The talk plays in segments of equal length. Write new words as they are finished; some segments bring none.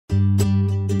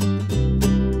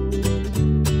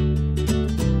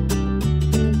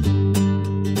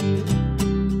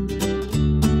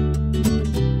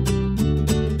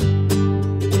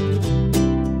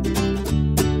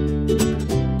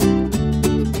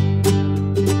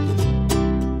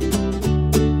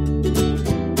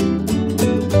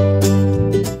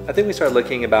think we started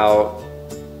looking about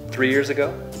 3 years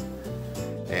ago.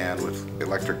 And with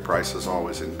electric prices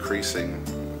always increasing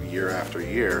year after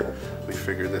year, we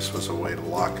figured this was a way to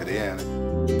lock it in.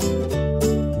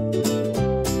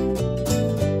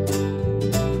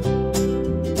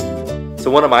 So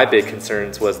one of my big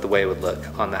concerns was the way it would look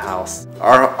on the house.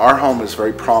 Our home is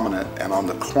very prominent and on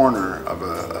the corner of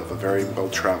a very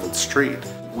well-traveled street.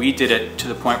 We did it to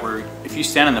the point where if you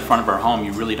stand in the front of our home,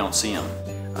 you really don't see them.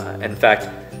 In fact,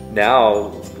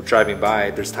 now driving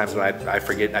by, there's times when I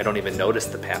forget, I don't even notice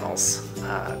the panels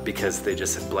because they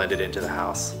just have blended into the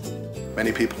house.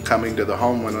 Many people coming to the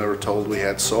home when they were told we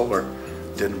had solar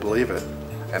didn't believe it,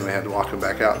 and we had to walk them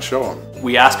back out and show them.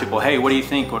 We asked people, hey, what do you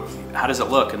think? How does it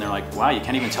look? And they're like, wow, you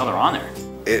can't even tell they're on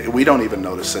there. We don't even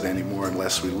notice it anymore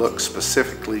unless we look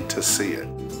specifically to see it.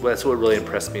 Well, that's what really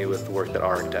impressed me with the work that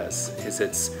Auric does,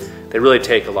 is they really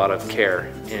take a lot of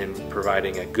care in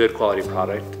providing a good quality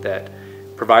product that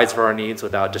provides for our needs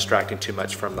without distracting too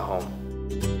much from the home.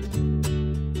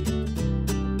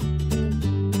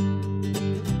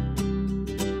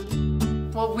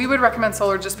 Well, we would recommend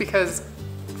solar just because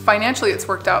financially it's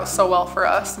worked out so well for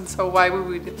us, and so why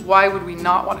would we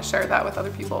not want to share that with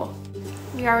other people?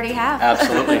 We already have.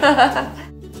 Absolutely.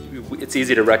 It's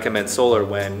easy to recommend solar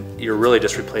when you're really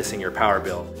just replacing your power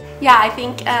bill. Yeah, I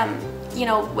think you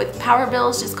know, with power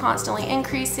bills just constantly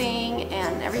increasing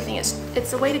and everything, it's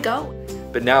the way to go.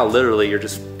 But now literally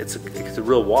it's a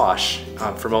real wash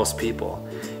for most people,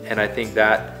 and I think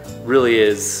that really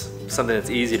is something that's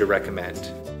easy to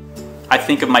recommend. I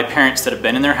think of my parents that have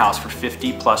been in their house for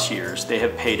 50 plus years. They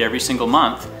have paid every single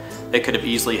month. They could have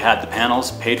easily had the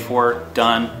panels paid for,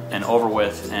 done, and over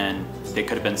with, and they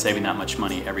could have been saving that much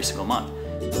money every single month.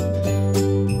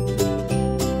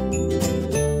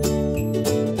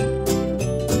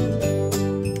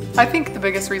 I think the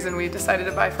biggest reason we decided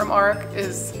to buy from Auric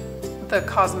is the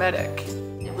cosmetic.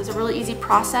 It was a really easy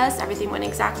process. Everything went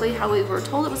exactly how we were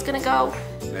told it was going to go.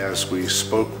 As we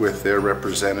spoke with their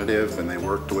representative and they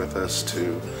worked with us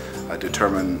to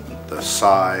determine the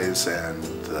size and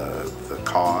the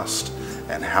cost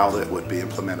and how that would be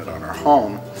implemented on our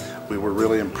home, we were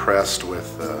really impressed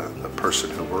with the person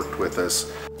who worked with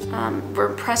us. We're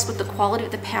impressed with the quality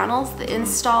of the panels, the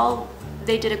install.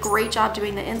 They did a great job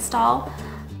doing the install.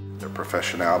 Their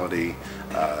professionality,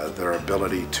 their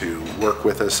ability to work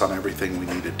with us on everything we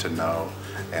needed to know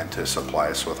and to supply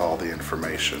us with all the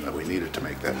information that we needed to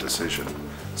make that decision.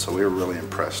 So we were really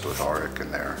impressed with Auric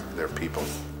and their people.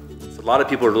 So a lot of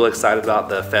people are really excited about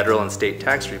the federal and state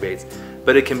tax rebates,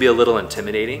 but it can be a little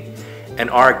intimidating, and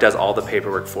Auric does all the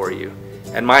paperwork for you.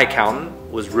 And my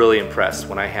accountant was really impressed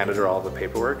when I handed her all the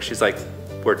paperwork. She's like,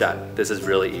 we're done. This is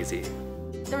really easy.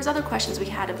 There was other questions we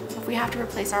had. If we have to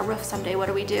replace our roof someday, what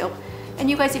do we do? And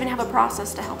you guys even have a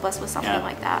process to help us with something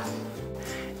like that.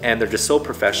 And they're just so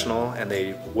professional, and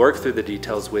they work through the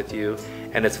details with you,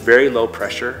 and it's very low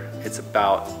pressure. It's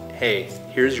about, hey,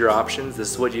 here's your options,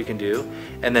 this is what you can do,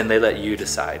 and then they let you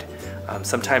decide.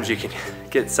 Sometimes you can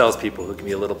get salespeople who can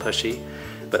be a little pushy,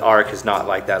 but Auric is not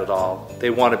like that at all. They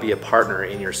want to be a partner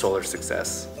in your solar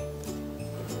success.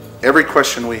 Every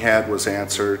question we had was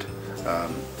answered.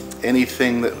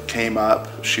 Anything that came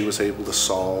up, she was able to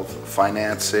solve.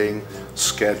 Financing,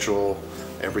 schedule,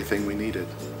 everything we needed.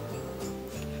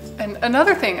 And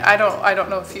another thing I don't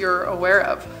know if you're aware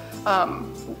of,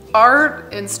 our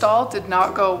install did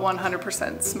not go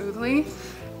 100% smoothly,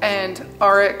 and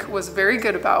Auric was very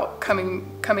good about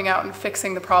coming out and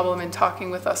fixing the problem and talking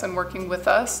with us and working with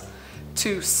us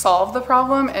to solve the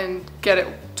problem and get it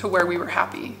to where we were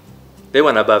happy. They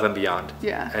went above and beyond.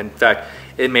 Yeah. In fact,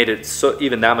 it made it so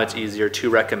even that much easier to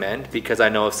recommend, because I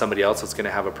know if somebody else was going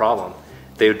to have a problem,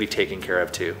 they would be taken care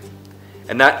of too.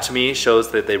 And that to me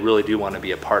shows that they really do want to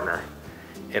be a partner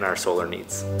in our solar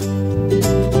needs.